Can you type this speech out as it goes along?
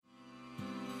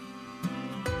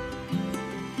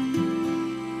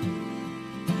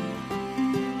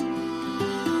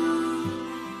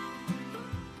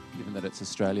that it's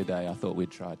Australia Day, I thought we'd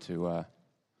try to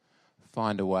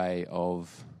find a way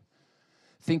of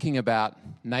thinking about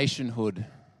nationhood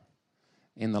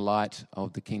in the light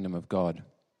of the kingdom of God.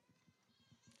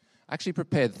 I actually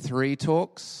prepared 3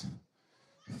 talks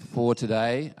for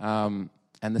today, and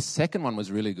the second one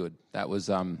was really good. That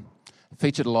was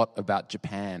featured a lot about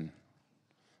Japan,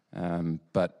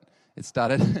 but it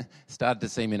started to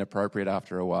seem inappropriate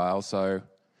after a while, so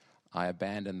I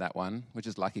abandoned that one, which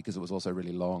is lucky because it was also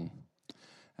really long.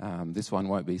 This one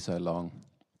won't be so long.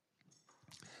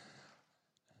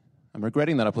 I'm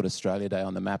regretting that I put Australia Day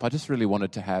on the map. I just really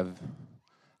wanted to have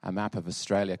a map of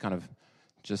Australia, kind of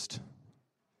just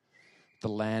the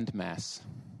land mass,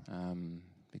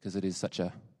 because it is such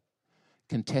a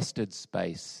contested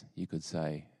space, you could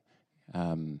say.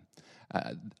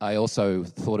 I also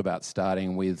thought about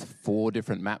starting with 4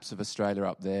 different maps of Australia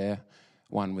up there,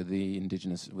 one with the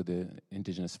indigenous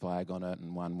flag on it,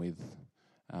 and one with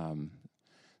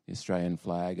the Australian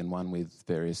flag, and one with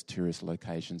various tourist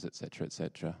locations, etc.,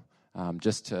 etc.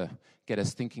 Just to get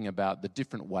us thinking about the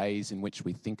different ways in which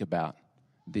we think about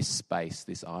this space,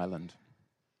 this island.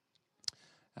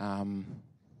 I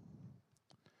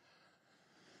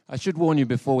should warn you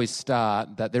before we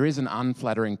start that there is an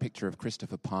unflattering picture of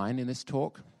Christopher Pyne in this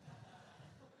talk,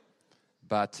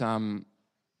 but I'm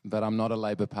not a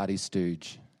Labor Party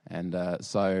stooge, and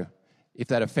so if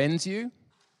that offends you,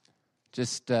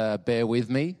 just bear with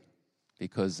me,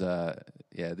 because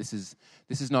this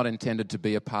is not intended to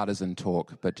be a partisan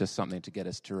talk, but just something to get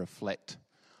us to reflect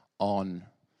on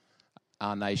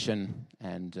our nation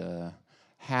and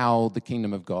how the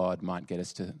kingdom of God might get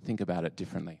us to think about it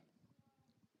differently.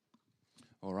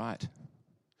 All right.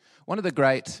 One of the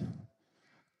great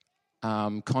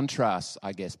contrasts,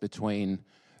 I guess, between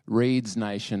Reed's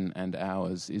nation and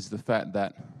ours is the fact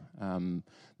that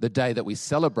the day that we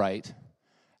celebrate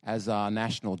as our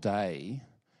national day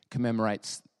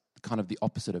commemorates kind of the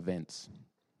opposite events.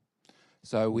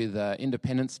 So with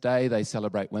Independence Day, they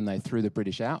celebrate when they threw the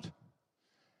British out,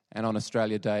 and on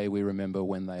Australia Day, we remember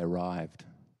when they arrived.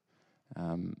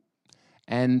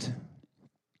 And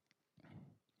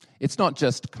it's not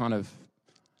just kind of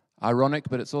ironic,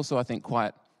 but it's also, I think,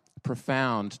 quite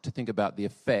profound to think about the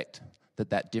effect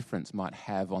that difference might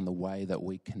have on the way that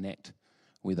we connect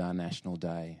with our national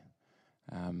day.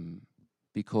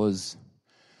 Because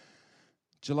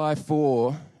July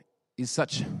 4 is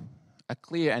such a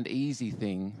clear and easy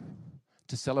thing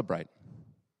to celebrate.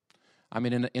 I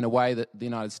mean, in a way that the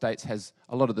United States has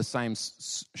a lot of the same,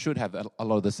 should have a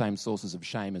lot of the same sources of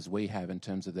shame as we have in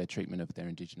terms of their treatment of their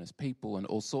Indigenous people and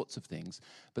all sorts of things.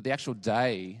 But the actual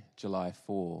day, July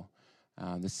 4,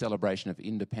 the celebration of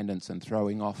independence and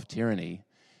throwing off tyranny,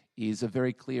 is a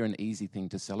very clear and easy thing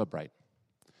to celebrate.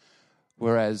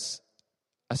 Whereas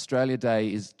Australia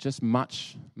Day is just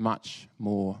much, much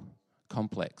more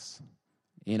complex.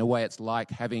 In a way, it's like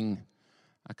having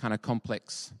a kind of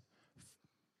complex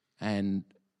and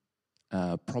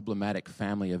problematic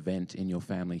family event in your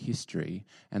family history,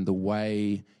 and the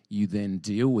way you then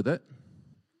deal with it.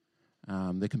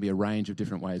 There can be a range of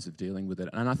different ways of dealing with it.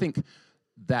 And I think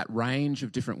that range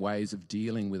of different ways of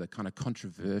dealing with a kind of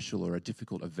controversial or a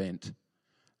difficult event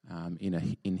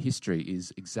in history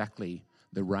is exactly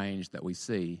the range that we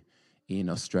see in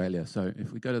Australia. So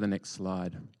if we go to the next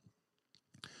slide,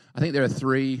 I think there are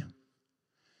three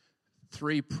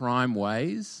prime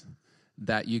ways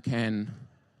that you can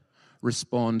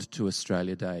respond to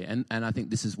Australia Day. And I think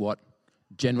this is what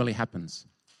generally happens.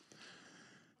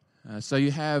 So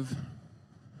you have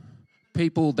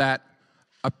people that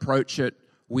approach it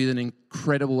with an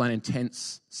incredible and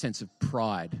intense sense of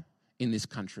pride in this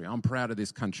country. I'm proud of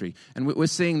this country. And we're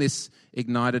seeing this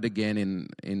ignited again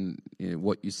in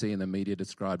what you see in the media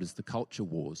described as the culture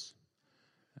wars.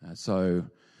 So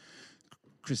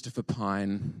Christopher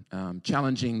Pyne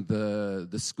challenging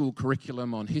the school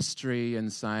curriculum on history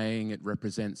and saying it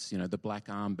represents, the black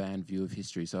armband view of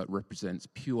history. So it represents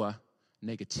pure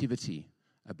negativity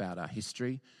about our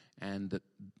history, and that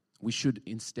we should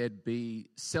instead be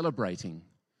celebrating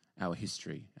our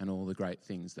history and all the great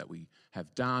things that we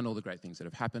have done, all the great things that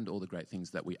have happened, all the great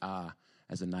things that we are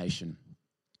as a nation.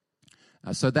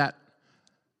 So that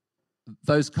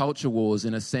those culture wars,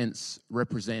 in a sense,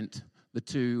 represent the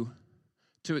two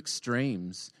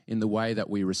extremes in the way that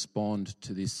we respond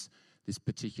to this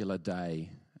particular day,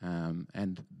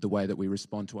 and the way that we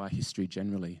respond to our history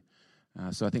generally.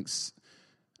 So I think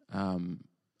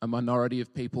a minority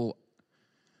of people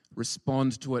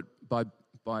respond to it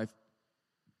by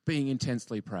being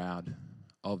intensely proud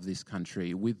of this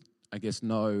country with, I guess,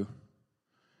 no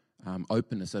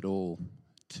openness at all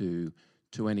to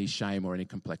to any shame or any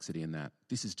complexity in that.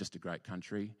 This is just a great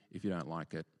country. If you don't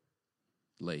like it,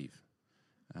 leave.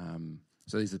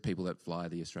 So these are the people that fly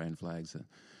the Australian flags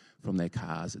from their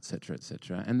cars, etc.,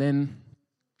 etc. And then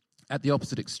at the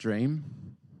opposite extreme,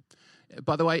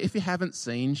 by the way, if you haven't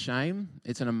seen Shame,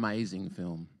 it's an amazing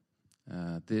film.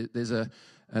 There's a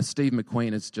Steve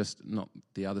McQueen, it's just not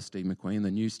the other Steve McQueen,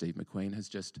 the new Steve McQueen has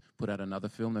just put out another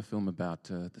film, a film about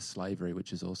the slavery,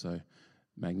 which is also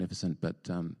magnificent. But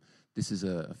this is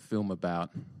a film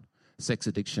about sex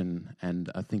addiction,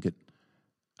 and I think it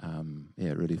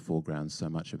really foregrounds so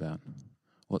much about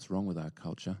what's wrong with our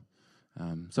culture.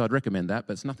 So I'd recommend that,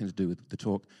 but it's nothing to do with the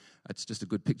talk. It's just a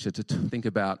good picture to think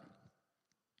about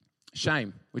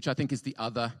shame, which I think is the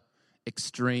other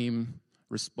extreme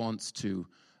response to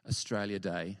Australia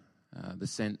Day, the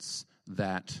sense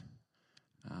that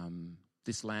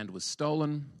this land was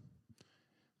stolen,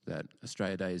 that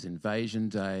Australia Day is Invasion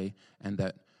Day, and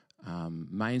that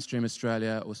mainstream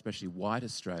Australia, or especially white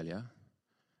Australia,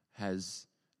 has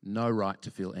no right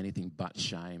to feel anything but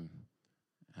shame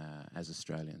as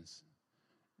Australians.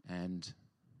 And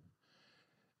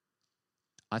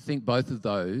I think both of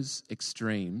those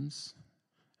extremes,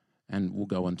 and we'll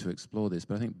go on to explore this,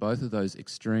 but I think both of those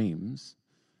extremes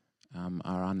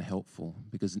are unhelpful,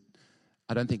 because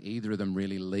I don't think either of them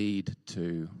really lead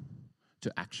to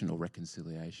action or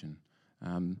reconciliation.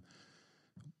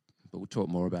 But we'll talk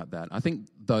more about that. I think,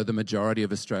 though, the majority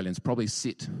of Australians probably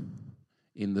sit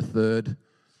in the third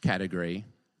category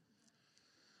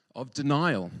of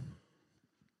denial.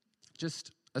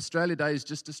 Just Australia Day is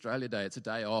just Australia Day. It's a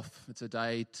day off. It's a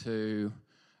day to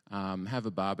have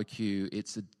a barbecue.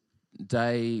 It's a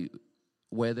day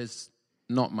where there's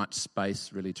not much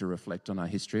space really to reflect on our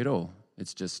history at all.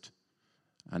 It's just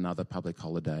another public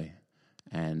holiday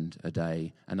and a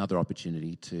day, another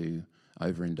opportunity to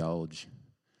overindulge.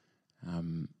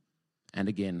 And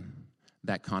again,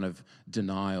 that kind of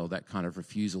denial, that kind of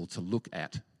refusal to look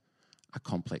at a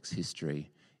complex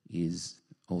history is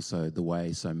also the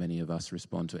way so many of us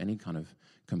respond to any kind of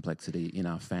complexity in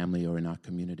our family or in our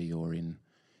community or in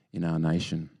our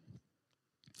nation.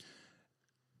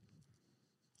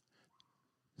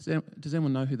 Does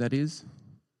anyone know who that is?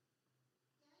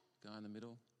 Guy in the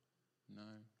middle? No?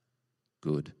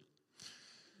 Good.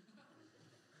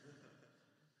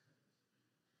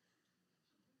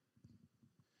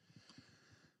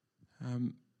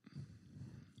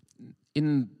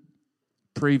 In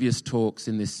previous talks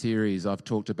in this series, I've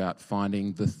talked about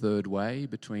finding the third way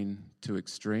between two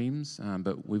extremes,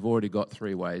 but we've already got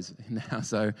three ways now.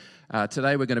 So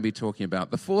today we're going to be talking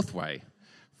about the fourth way,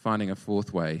 finding a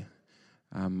fourth way.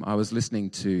 I was listening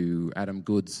to Adam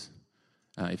Goodes.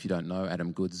 If you don't know,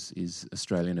 Adam Goodes is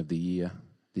Australian of the Year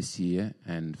this year,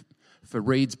 and for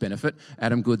Reed's benefit,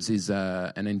 Adam Goodes is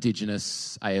an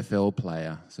Indigenous AFL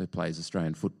player, so plays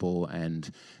Australian football, and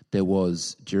there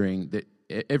was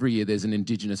every year there's an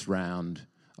Indigenous round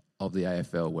of the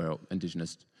AFL where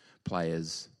Indigenous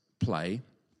players play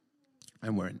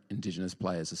and where Indigenous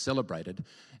players are celebrated,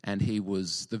 and he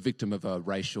was the victim of a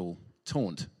racial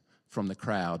taunt from the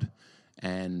crowd,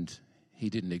 and he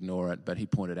didn't ignore it, but he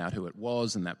pointed out who it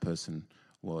was, and that person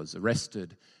was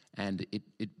arrested, and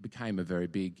it became a very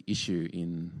big issue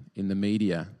in the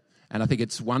media. And I think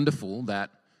it's wonderful that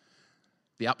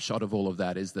the upshot of all of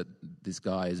that is that this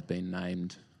guy has been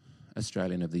named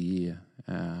Australian of the Year.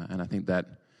 And I think that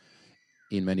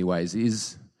in many ways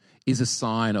is a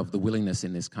sign of the willingness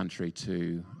in this country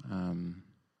to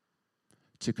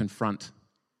confront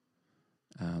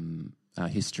our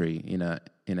history in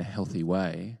a healthy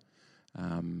way.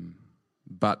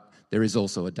 But there is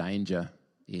also a danger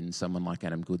in someone like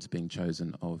Adam Goodes being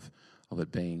chosen of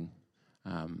it being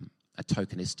a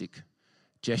tokenistic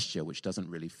gesture which doesn't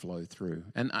really flow through.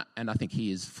 And I think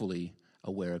he is fully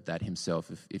aware of that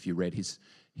himself. If you read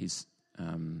his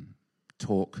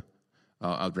talk,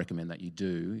 I'd recommend that you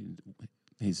do.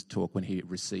 His talk when he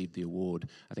received the award,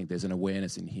 I think there's an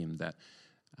awareness in him that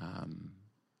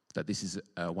this is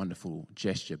a wonderful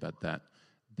gesture, but that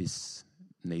this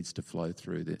needs to flow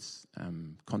through, this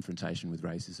confrontation with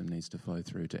racism needs to flow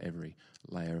through to every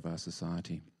layer of our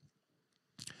society.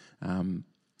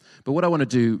 But what I want to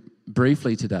do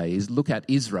briefly today is look at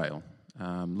Israel,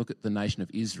 look at the nation of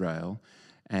Israel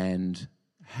and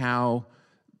how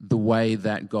the way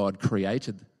that God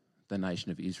created the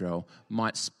nation of Israel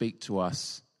might speak to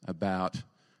us about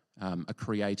a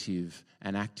creative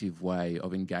and active way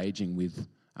of engaging with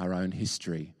our own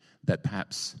history that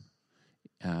perhaps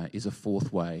is a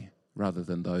fourth way rather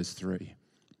than those three.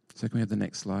 So can we have the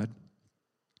next slide?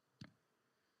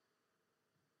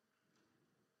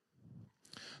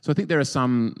 So I think there are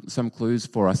some clues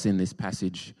for us in this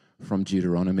passage from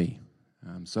Deuteronomy.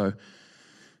 So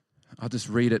I'll just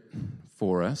read it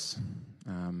for us,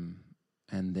 and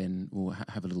then we'll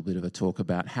have a little bit of a talk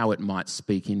about how it might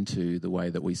speak into the way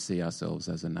that we see ourselves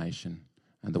as a nation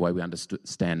and the way we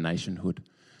understand nationhood.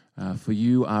 For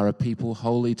you are a people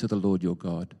holy to the Lord your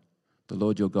God. The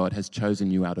Lord your God has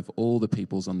chosen you out of all the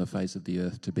peoples on the face of the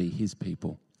earth to be his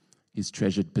people, his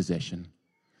treasured possession.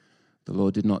 The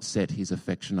Lord did not set his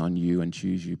affection on you and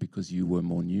choose you because you were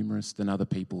more numerous than other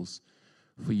peoples,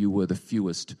 for you were the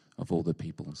fewest of all the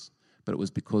peoples. But it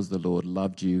was because the Lord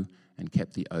loved you and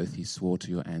kept the oath he swore to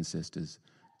your ancestors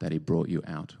that he brought you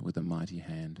out with a mighty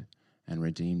hand and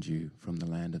redeemed you from the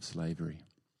land of slavery.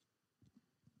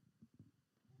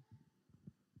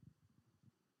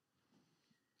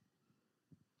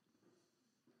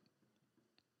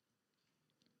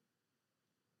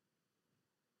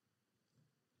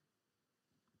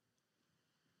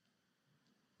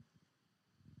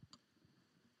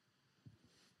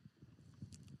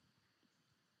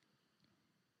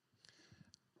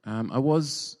 I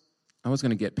was going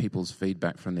to get people's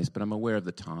feedback from this, but I'm aware of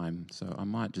the time, so I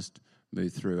might just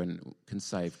move through and can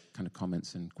save kind of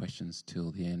comments and questions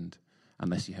till the end,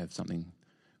 unless you have something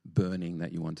burning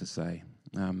that you want to say.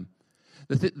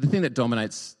 The thing that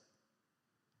dominates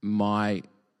my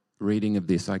reading of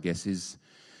this, I guess, is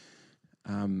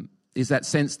that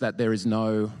sense that there is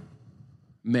no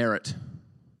merit,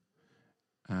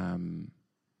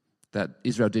 that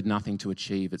Israel did nothing to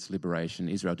achieve its liberation,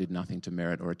 Israel did nothing to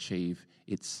merit or achieve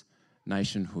its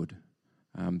nationhood,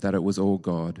 that it was all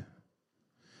God.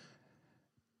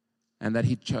 And that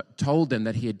he told them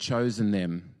that he had chosen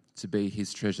them to be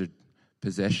his treasured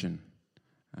possession.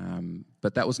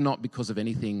 But that was not because of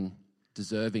anything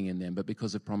deserving in them, but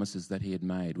because of promises that he had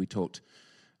made. We talked,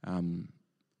 I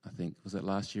think, was it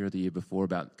last year or the year before,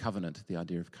 about covenant, the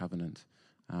idea of covenant.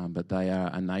 But they are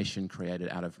a nation created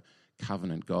out of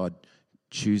covenant, God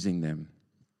choosing them.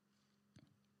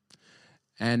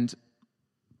 And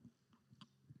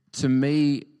to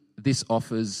me, this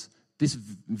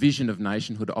vision of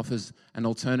nationhood offers an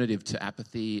alternative to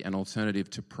apathy, an alternative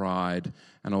to pride,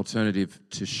 an alternative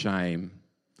to shame,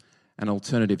 an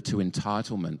alternative to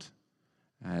entitlement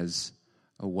as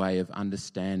a way of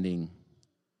understanding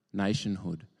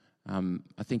nationhood.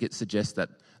 I think it suggests that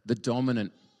the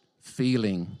dominant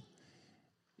feeling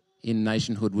in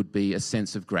nationhood would be a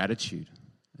sense of gratitude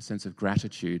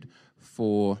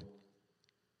for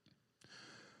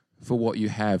what you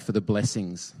have, for the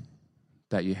blessings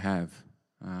that you have.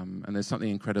 And there's something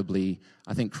incredibly,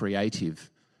 I think,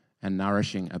 creative and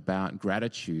nourishing about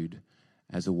gratitude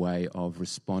as a way of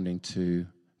responding to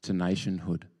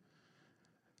nationhood,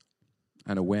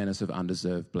 an awareness of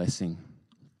undeserved blessing.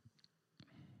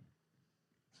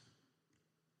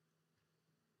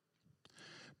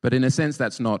 But in a sense,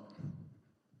 that's not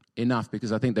enough,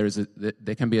 because I think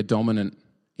there can be a dominant,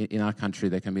 in our country,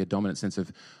 there can be a dominant sense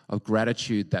of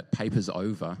gratitude that papers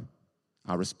over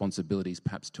our responsibilities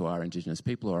perhaps to our Indigenous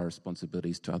people or our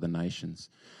responsibilities to other nations.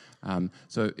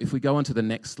 So if we go on to the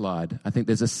next slide, I think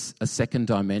there's a second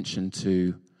dimension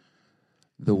to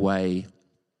the way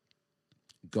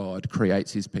God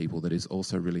creates his people that is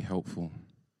also really helpful.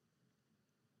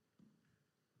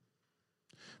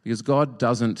 Because God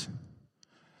doesn't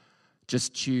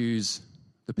just choose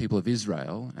the people of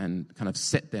Israel and kind of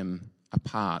set them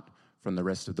apart from the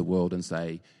rest of the world and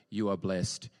say, you are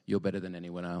blessed, you're better than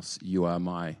anyone else, you are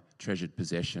my treasured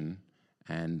possession,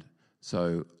 and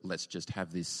so let's just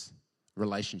have this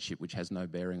relationship which has no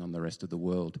bearing on the rest of the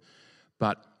world.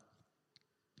 But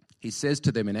he says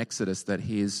to them in Exodus that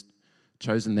he has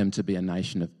chosen them to be a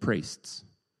nation of priests,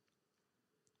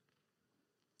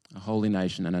 a holy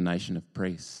nation and a nation of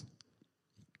priests.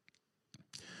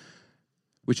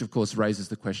 Which, of course, raises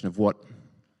the question of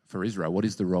for Israel, what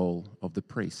is the role of the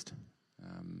priest?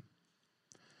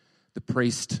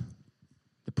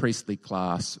 The priestly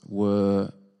class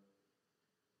were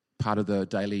part of the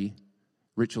daily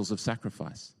rituals of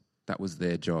sacrifice. That was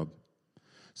their job.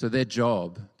 So their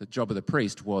job, the job of the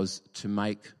priest, was to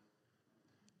make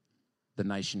the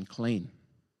nation clean,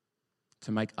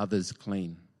 to make others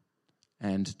clean,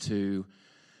 and to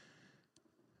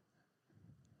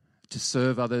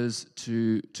serve others,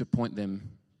 to point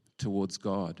them towards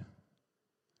God.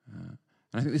 And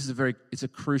I think this is it's a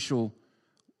crucial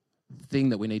thing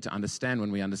that we need to understand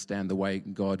when we understand the way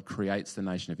God creates the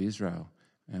nation of Israel.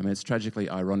 I mean, it's tragically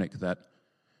ironic that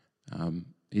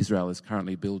Israel is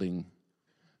currently building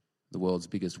the world's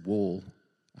biggest wall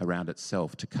around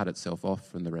itself to cut itself off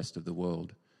from the rest of the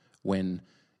world, when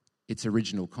its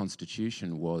original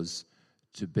constitution was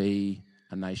to be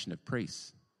a nation of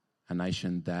priests, a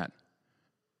nation that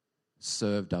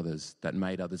served others, that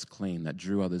made others clean, that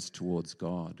drew others towards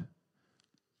God.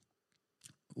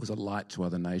 It was a light to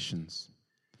other nations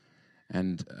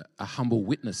and a humble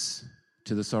witness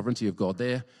to the sovereignty of God.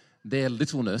 Their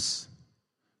littleness,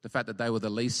 the fact that they were the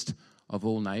least of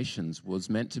all nations, was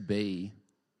meant to be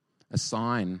a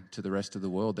sign to the rest of the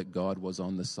world that God was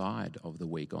on the side of the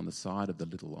weak, on the side of the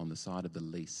little, on the side of the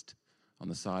least, on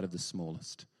the side of the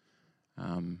smallest.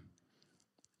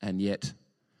 And yet,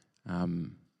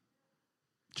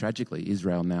 tragically,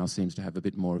 Israel now seems to have a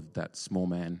bit more of that small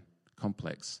man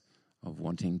complex of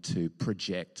wanting to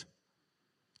project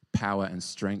power and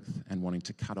strength and wanting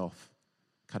to cut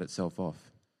itself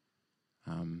off.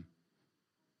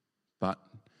 But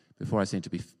before I seem to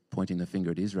be pointing the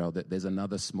finger at Israel, that there's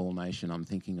another small nation I'm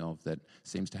thinking of that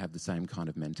seems to have the same kind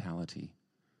of mentality.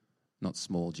 Not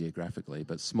small geographically,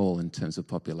 but small in terms of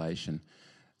population.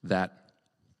 I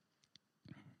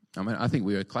think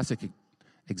we're a classic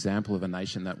example of a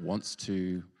nation that wants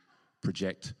to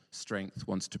project strength,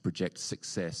 wants to project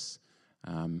success,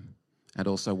 and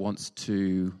also wants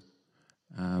to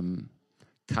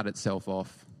cut itself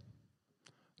off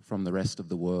from the rest of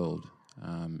the world,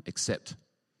 except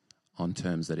on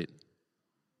terms that it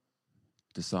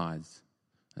decides.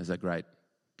 There's that great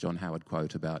John Howard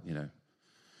quote about,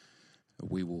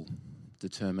 we will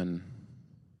determine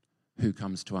who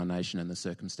comes to our nation and the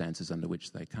circumstances under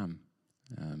which they come.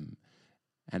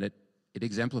 And it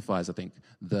exemplifies, I think,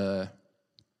 the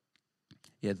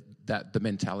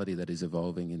mentality that is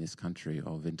evolving in this country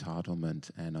of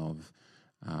entitlement and of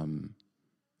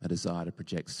a desire to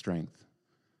project strength,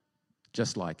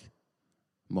 just like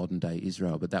modern-day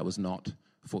Israel. But that was not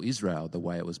for Israel the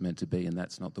way it was meant to be, and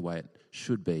that's not the way it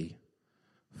should be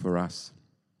for us.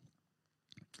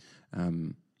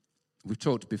 We've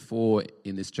talked before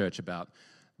in this church about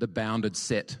the bounded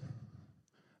set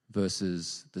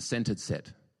versus the centered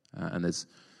set. And there's,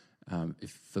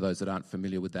 for those that aren't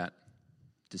familiar with that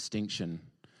distinction,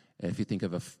 if you think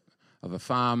of a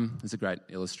farm, there's a great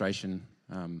illustration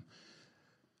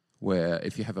where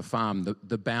if you have a farm,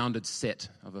 the bounded set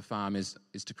of a farm is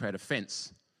to create a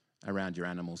fence around your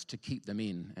animals, to keep them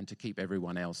in and to keep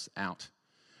everyone else out.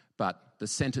 But the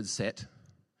centered set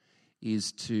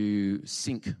is to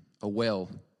sink a well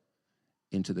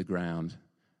into the ground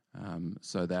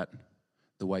so that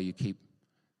the way you keep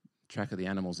track of the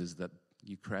animals is that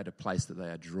you create a place that they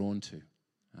are drawn to.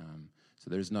 So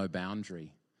there is no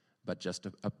boundary, but just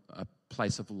a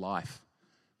place of life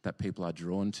that people are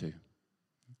drawn to.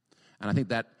 And I think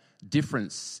that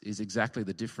difference is exactly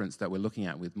the difference that we're looking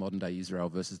at with modern-day Israel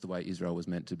versus the way Israel was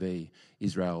meant to be.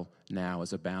 Israel now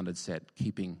as a bounded set,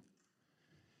 keeping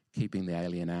the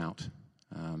alien out,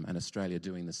 and Australia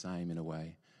doing the same in a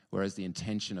way. Whereas the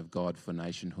intention of God for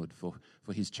nationhood, for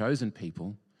his chosen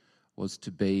people, was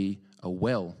to be a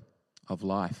well of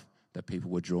life that people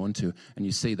were drawn to. And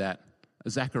you see that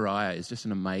Zechariah is just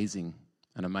an amazing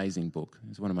book.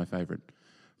 It's one of my favorite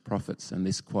prophets. And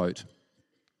this quote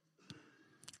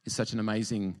is such an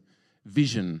amazing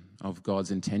vision of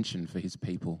God's intention for his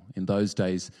people. In those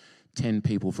days, 10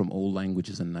 people from all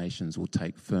languages and nations will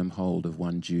take firm hold of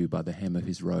one Jew by the hem of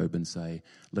his robe and say,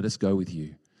 "Let us go with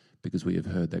you, because we have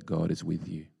heard that God is with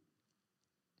you."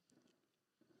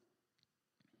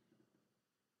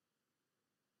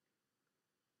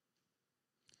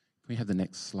 Can we have the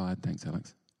next slide? Thanks,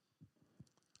 Alex.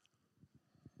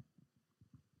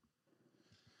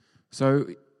 So,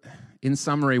 in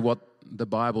summary, what the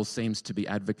Bible seems to be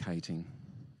advocating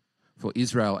for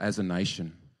Israel as a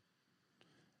nation,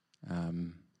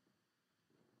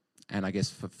 and I guess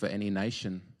for any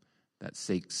nation that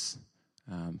seeks,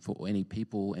 for any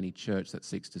people, any church that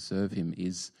seeks to serve him,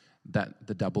 is that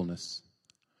the doubleness.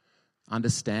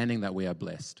 Understanding that we are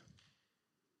blessed.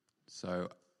 So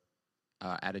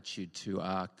our attitude to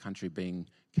our country being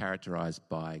characterized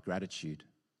by gratitude,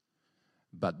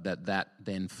 but that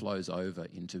then flows over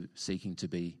into seeking to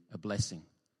be a blessing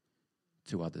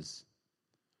to others,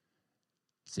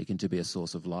 seeking to be a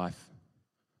source of life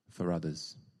for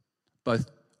others, both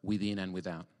within and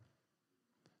without.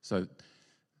 So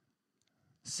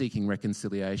seeking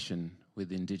reconciliation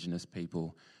with Indigenous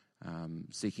people,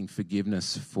 seeking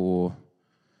forgiveness for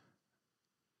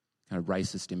kind of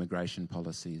racist immigration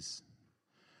policies,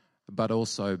 but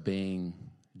also being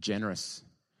generous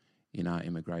in our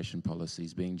immigration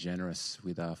policies, being generous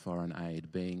with our foreign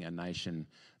aid, being a nation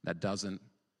that doesn't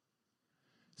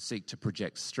seek to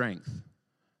project strength,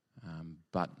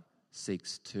 but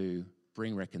seeks to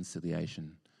bring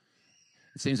reconciliation.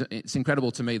 It's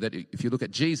incredible to me that if you look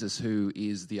at Jesus, who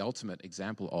is the ultimate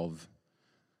example of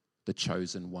the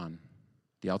chosen one,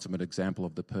 the ultimate example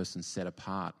of the person set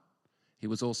apart, he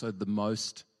was also the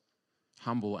most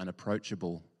humble and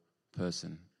approachable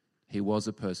person. He was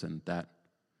a person that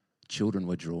children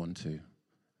were drawn to,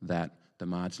 that the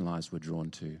marginalised were drawn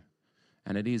to.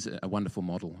 And it is a wonderful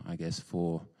model, I guess,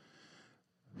 for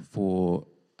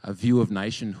a view of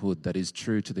nationhood that is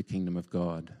true to the kingdom of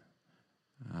God.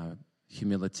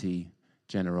 Humility,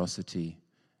 generosity,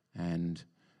 and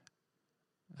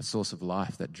a source of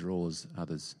life that draws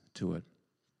others to it.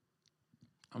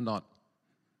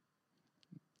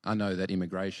 I know that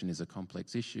immigration is a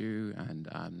complex issue, and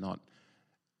I'm not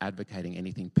advocating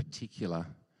anything particular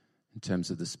in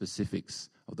terms of the specifics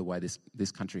of the way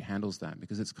this country handles that,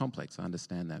 because it's complex, I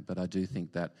understand that, but I do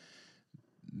think that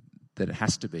it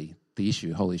has to be, the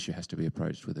whole issue has to be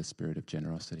approached with a spirit of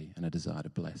generosity and a desire to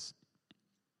bless.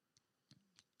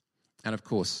 And of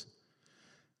course,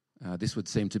 this would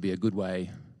seem to be a good way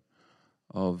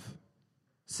of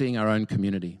seeing our own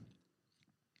community.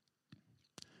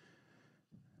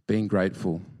 Being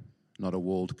grateful, not a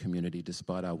walled community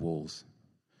despite our walls,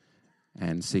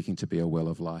 and seeking to be a well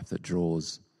of life that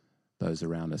draws those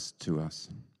around us to us.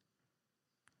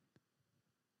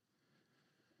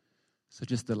 So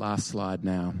just the last slide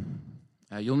now.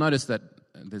 You'll notice that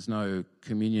there's no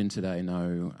communion today,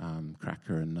 no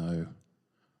cracker and no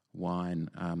wine.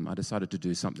 I decided to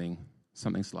do something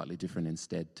slightly different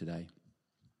instead today.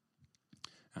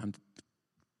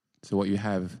 So what you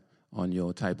have on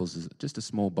your tables is just a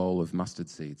small bowl of mustard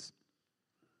seeds.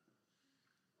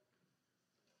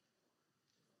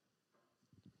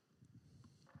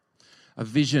 A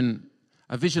vision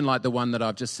like the one that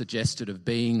I've just suggested of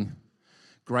being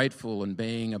grateful and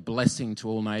being a blessing to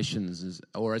all nations,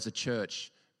 or as a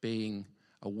church, being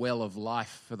a well of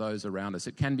life for those around us.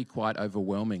 It can be quite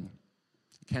overwhelming.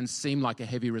 It can seem like a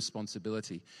heavy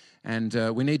responsibility. And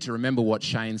we need to remember what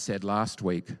Shane said last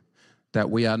week, that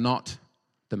we are not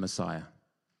the Messiah,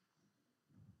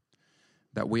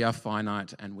 that we are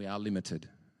finite and we are limited,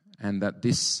 and that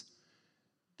this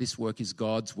work is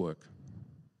God's work,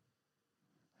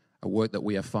 a work that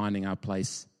we are finding our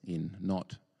place in,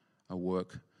 not a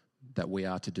work that we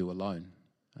are to do alone.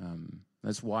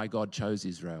 That's why God chose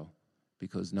Israel,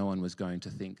 because no one was going to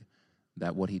think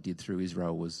that what he did through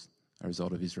Israel was a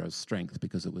result of Israel's strength,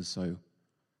 because it was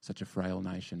such a frail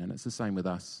nation. And it's the same with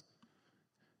us.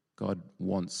 God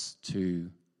wants to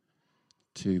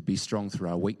be strong through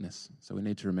our weakness. So we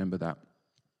need to remember that.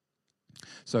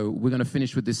 So we're going to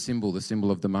finish with this symbol, the symbol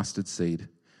of the mustard seed,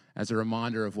 as a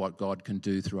reminder of what God can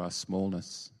do through our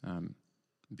smallness.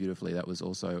 Beautifully, that was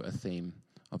also a theme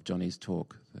of Johnny's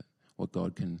talk, that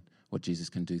what Jesus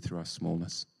can do through our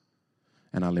smallness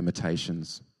and our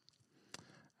limitations.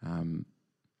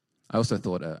 I also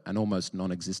thought an almost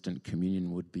non-existent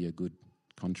communion would be a good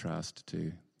contrast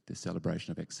to the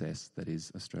celebration of excess that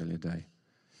is Australia Day.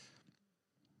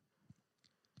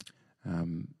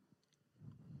 And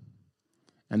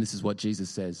this is what Jesus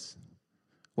says.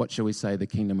 What shall we say the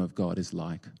kingdom of God is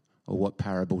like? Or what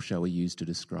parable shall we use to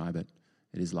describe it?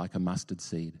 It is like a mustard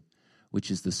seed,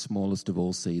 which is the smallest of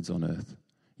all seeds on earth.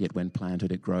 Yet when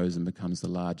planted, it grows and becomes the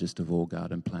largest of all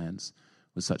garden plants,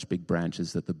 with such big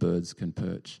branches that the birds can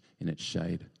perch in its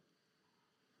shade.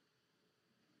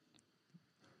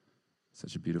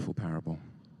 Such a beautiful parable.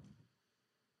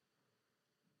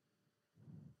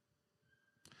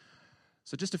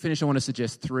 So just to finish, I want to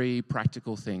suggest three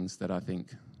practical things that I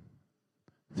think,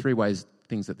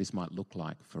 things that this might look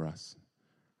like for us.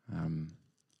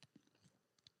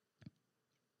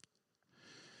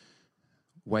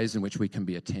 Ways in which we can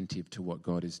be attentive to what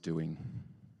God is doing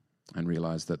and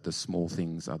realize that the small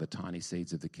things are the tiny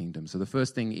seeds of the kingdom. So the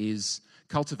first thing is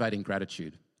cultivating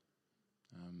gratitude.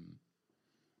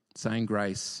 Saying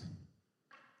grace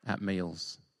at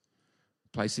meals.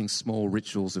 Placing small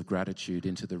rituals of gratitude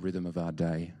into the rhythm of our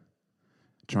day.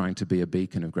 Trying to be a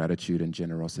beacon of gratitude and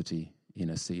generosity in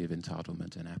a sea of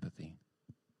entitlement and apathy.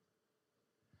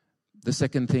 The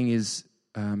second thing is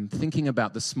thinking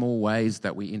about the small ways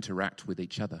that we interact with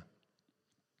each other.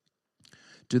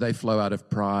 Do they flow out of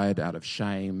pride, out of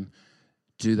shame?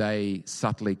 Do they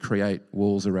subtly create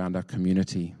walls around our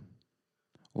community?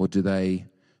 Or do they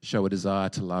show a desire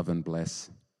to love and bless?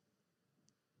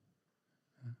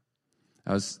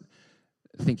 I was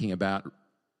thinking about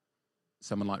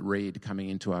someone like Reed coming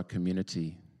into our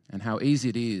community, and how easy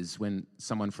it is when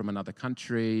someone from another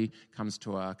country comes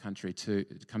to our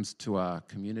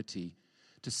community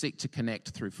to seek to connect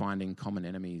through finding common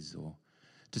enemies, or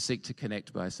to seek to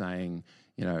connect by saying,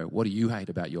 what do you hate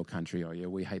about your country? Or, yeah,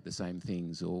 we hate the same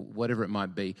things, or whatever it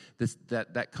might be.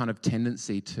 That kind of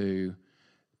tendency to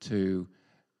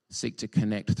seek to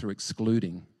connect through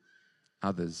excluding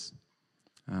others.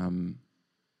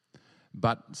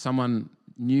 But someone,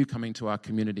 new coming to our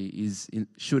community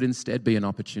should instead be an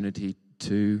opportunity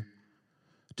to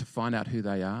find out who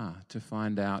they are, to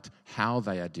find out how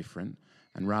they are different,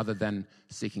 and rather than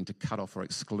seeking to cut off or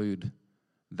exclude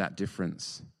that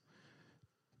difference,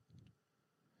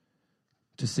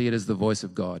 to see it as the voice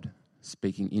of God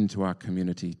speaking into our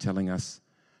community, telling us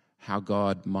how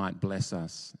God might bless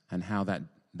us and how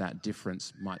that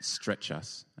difference might stretch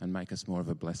us and make us more of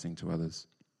a blessing to others.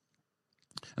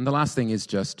 And the last thing is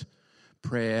just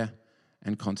prayer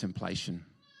and contemplation,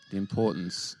 the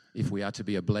importance, if we are to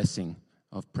be a blessing,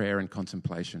 of prayer and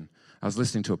contemplation. I was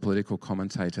listening to a political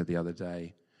commentator the other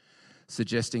day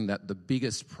suggesting that the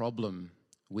biggest problem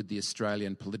with the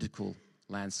Australian political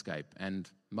landscape and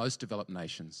most developed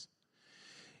nations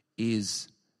is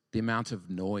the amount of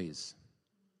noise.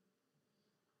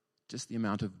 Just the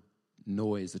amount of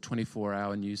noise, the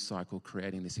 24-hour news cycle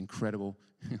creating this incredible,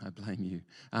 I blame you,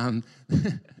 I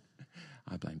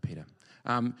blame Peter,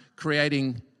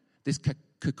 creating this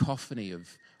cacophony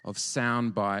of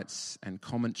sound bites and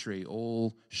commentary,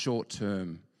 all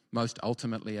short-term, most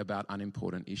ultimately about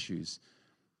unimportant issues.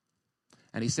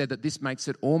 And he said that this makes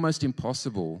it almost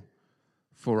impossible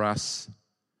for us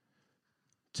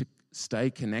to stay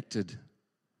connected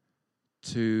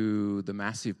to the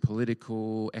massive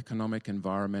political, economic,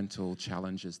 environmental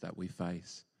challenges that we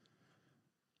face.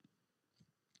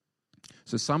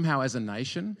 So somehow as a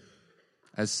nation,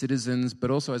 as citizens,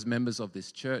 but also as members of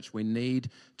this church, we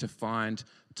need to find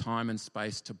time and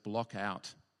space to block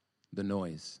out the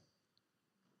noise.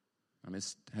 I mean,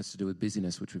 it has to do with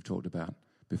busyness, which we've talked about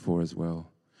before as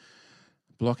well.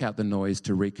 Block out the noise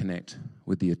to reconnect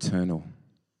with the eternal.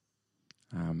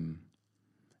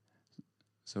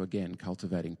 So again,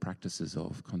 cultivating practices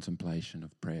of contemplation,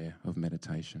 of prayer, of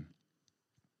meditation.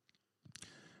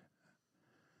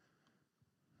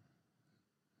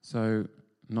 So,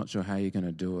 not sure how you're going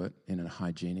to do it in a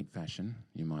hygienic fashion.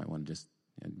 You might want to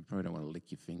you probably don't want to lick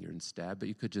your finger and stab, but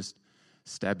you could just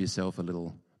stab yourself a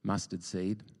little mustard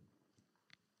seed.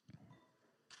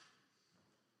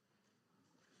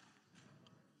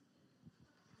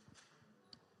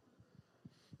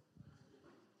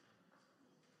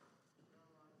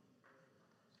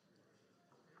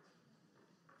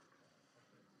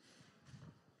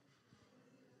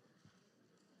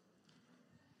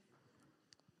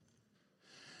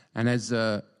 And as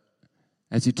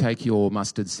you take your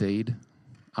mustard seed,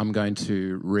 I'm going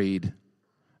to read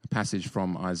a passage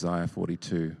from Isaiah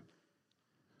 42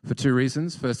 for two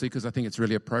reasons. Firstly, because I think it's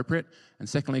really appropriate, and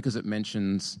secondly, because it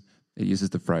uses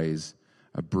the phrase,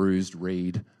 "A bruised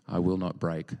reed I will not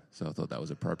break." So I thought that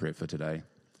was appropriate for today.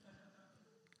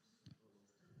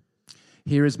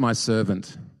 "Here is my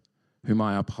servant, whom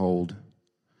I uphold,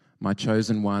 my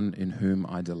chosen one in whom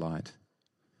I delight.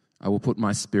 I will put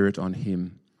my spirit on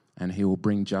him, and he will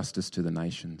bring justice to the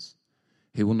nations.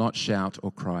 He will not shout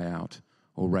or cry out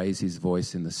or raise his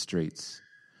voice in the streets.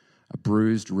 A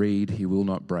bruised reed he will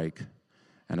not break,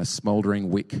 and a smouldering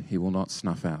wick he will not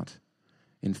snuff out.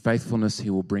 In faithfulness he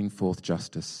will bring forth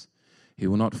justice. He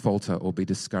will not falter or be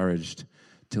discouraged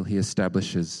till he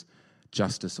establishes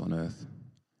justice on earth.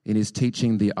 In his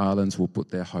teaching the islands will put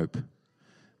their hope.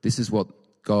 This is what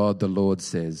God the Lord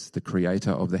says, the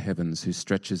creator of the heavens, who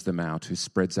stretches them out, who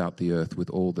spreads out the earth with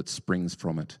all that springs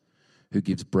from it, who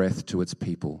gives breath to its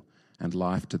people and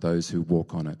life to those who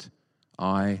walk on it.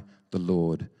 I, the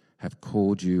Lord, have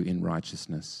called you in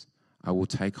righteousness. I will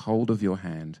take hold of your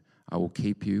hand. I will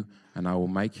keep you, and I will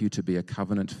make you to be a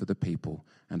covenant for the people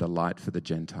and a light for the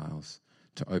Gentiles,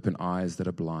 to open eyes that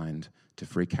are blind, to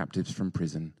free captives from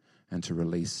prison, and to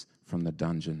release from the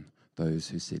dungeon those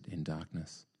who sit in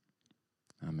darkness."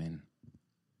 Amen.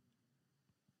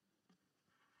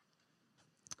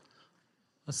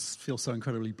 I feel so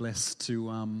incredibly blessed to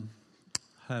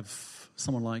have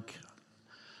someone like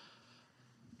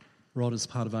Rod as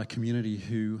part of our community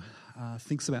who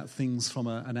thinks about things from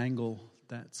an angle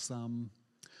that's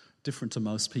different to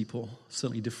most people,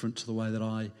 certainly different to the way that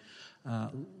I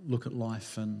look at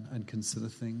life and consider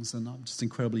things. And I'm just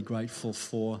incredibly grateful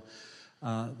for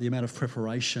the amount of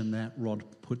preparation that Rod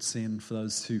puts in. For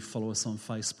those who follow us on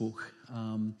Facebook,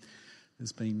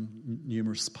 there's been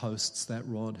numerous posts that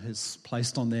Rod has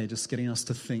placed on there just getting us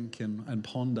to think and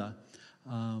ponder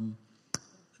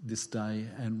this day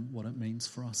and what it means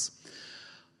for us.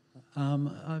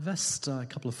 I've asked a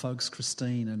couple of folks,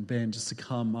 Christine and Ben, just to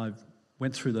come. I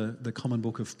went through the Common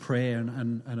Book of Prayer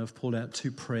and I've pulled out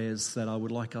two prayers that I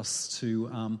would like us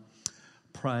to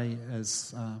pray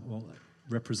as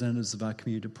representatives of our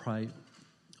community to pray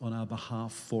on our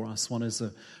behalf for us. One is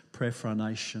a prayer for our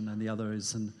nation, and the other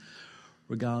is in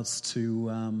regards to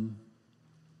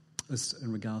as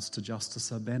in regards to justice.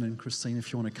 So Ben and Christine,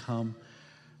 if you want to come.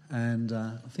 And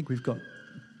I think we've got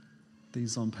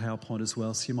these on PowerPoint as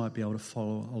well, so you might be able to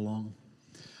follow along.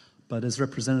 But as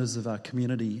representatives of our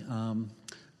community,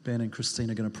 Ben and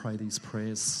Christine are going to pray these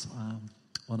prayers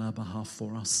on our behalf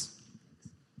for us.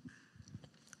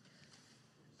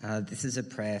 This is a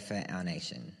prayer for our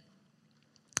nation.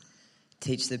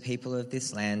 Teach the people of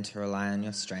this land to rely on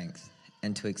your strength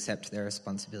and to accept their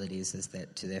responsibilities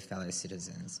to their fellow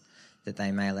citizens, that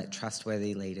they may elect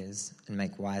trustworthy leaders and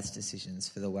make wise decisions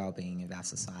for the well-being of our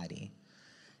society,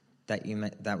 that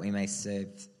we may serve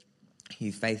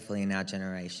you faithfully in our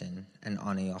generation and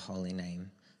honour your holy name.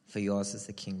 For yours is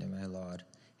the kingdom, O Lord,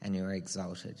 and you are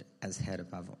exalted as head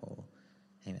above all.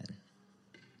 Amen.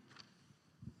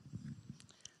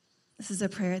 This is a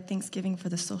prayer at Thanksgiving for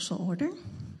the social order.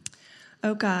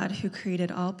 O God, who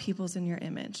created all peoples in your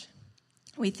image,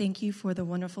 we thank you for the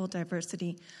wonderful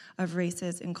diversity of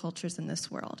races and cultures in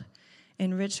this world.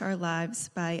 Enrich our lives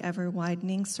by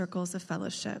ever-widening circles of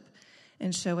fellowship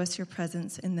and show us your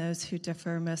presence in those who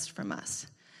differ most from us,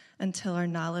 until our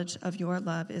knowledge of your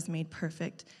love is made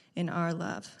perfect in our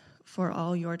love for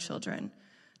all your children,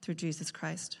 through Jesus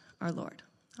Christ our Lord.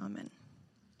 Amen.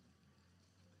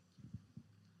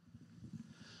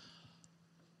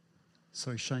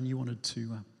 Sorry, Shane, you wanted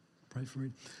to pray for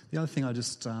me? The other thing I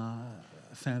just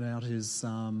found out is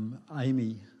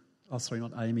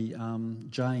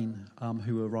Jane,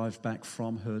 who arrived back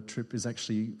from her trip, is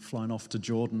actually flying off to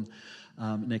Jordan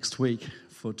next week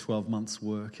for 12 months'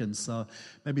 work. And so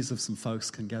maybe if some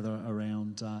folks can gather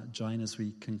around Jane as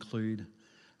we conclude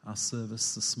our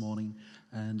service this morning.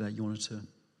 And you wanted to...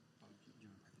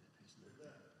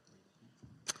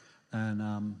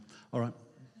 And, all right,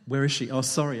 where is she? Oh,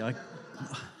 sorry,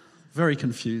 very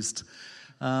confused.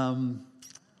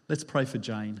 Let's pray for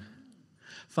Jane.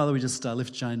 Father, we just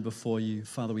lift Jane before you.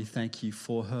 Father, we thank you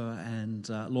for her. And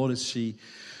Lord, as she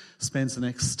spends the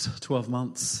next 12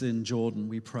 months in Jordan,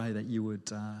 we pray that you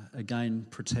would again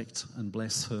protect and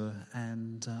bless her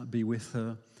and be with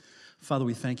her. Father,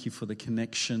 we thank you for the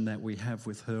connection that we have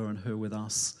with her and her with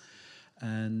us.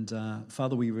 And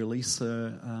Father, we release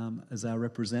her as our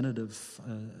representative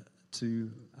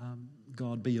to,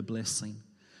 God, be a blessing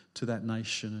to that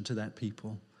nation and to that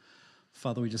people.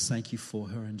 Father, we just thank you for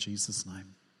her in Jesus'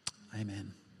 name.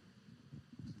 Amen.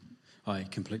 I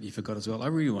completely forgot as well. I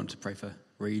really want to pray for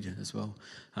Reed as well,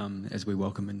 as we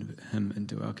welcome him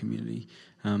into our community.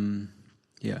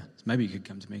 Maybe you could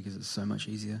come to me because it's so much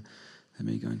easier than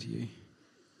me going to you.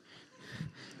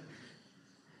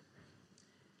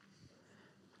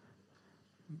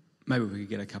 Maybe we could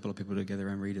get a couple of people together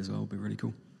and read as well. It'd be really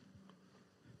cool.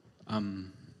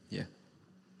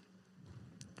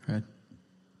 Right.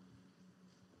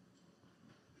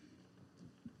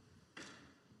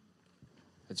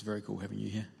 It's very cool having you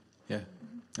here. Yeah.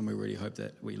 And we really hope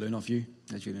that we learn off you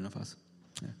as you learn off us.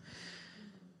 Yeah.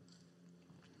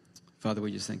 Father,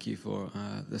 we just thank you for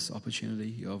this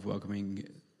opportunity of welcoming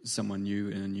someone new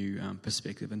and a new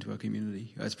perspective into our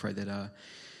community. I just pray that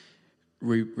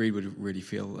Reed would really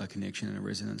feel a connection and a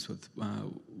resonance with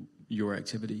your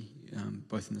activity,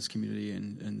 both in this community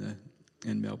and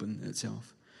in Melbourne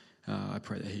itself. I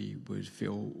pray that he would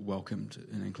feel welcomed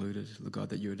and included. Lord God,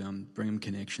 that you would bring him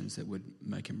connections that would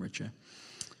make him richer.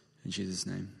 In Jesus'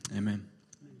 name, amen.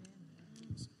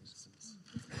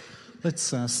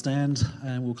 Let's stand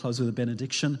and we'll close with a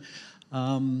benediction.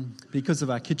 Because of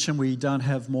our kitchen, we don't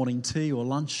have morning tea or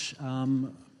lunch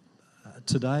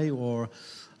today or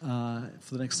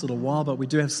for the next little while, but we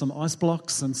do have some ice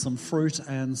blocks and some fruit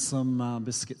and some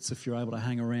biscuits if you're able to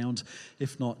hang around.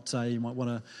 If not, you might want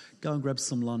to go and grab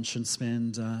some lunch and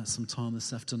spend some time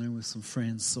this afternoon with some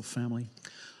friends or family.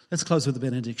 Let's close with a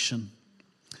benediction.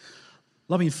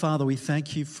 Loving Father, we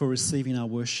thank you for receiving our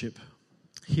worship,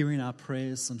 hearing our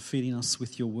prayers and feeding us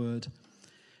with your word,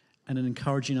 and in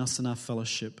encouraging us in our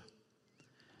fellowship.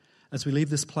 As we leave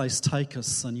this place, take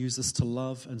us and use us to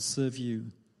love and serve you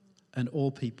and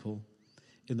all people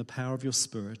in the power of your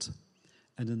Spirit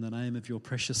and in the name of your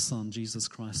precious Son, Jesus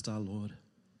Christ our Lord.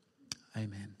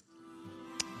 Amen.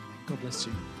 God bless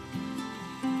you.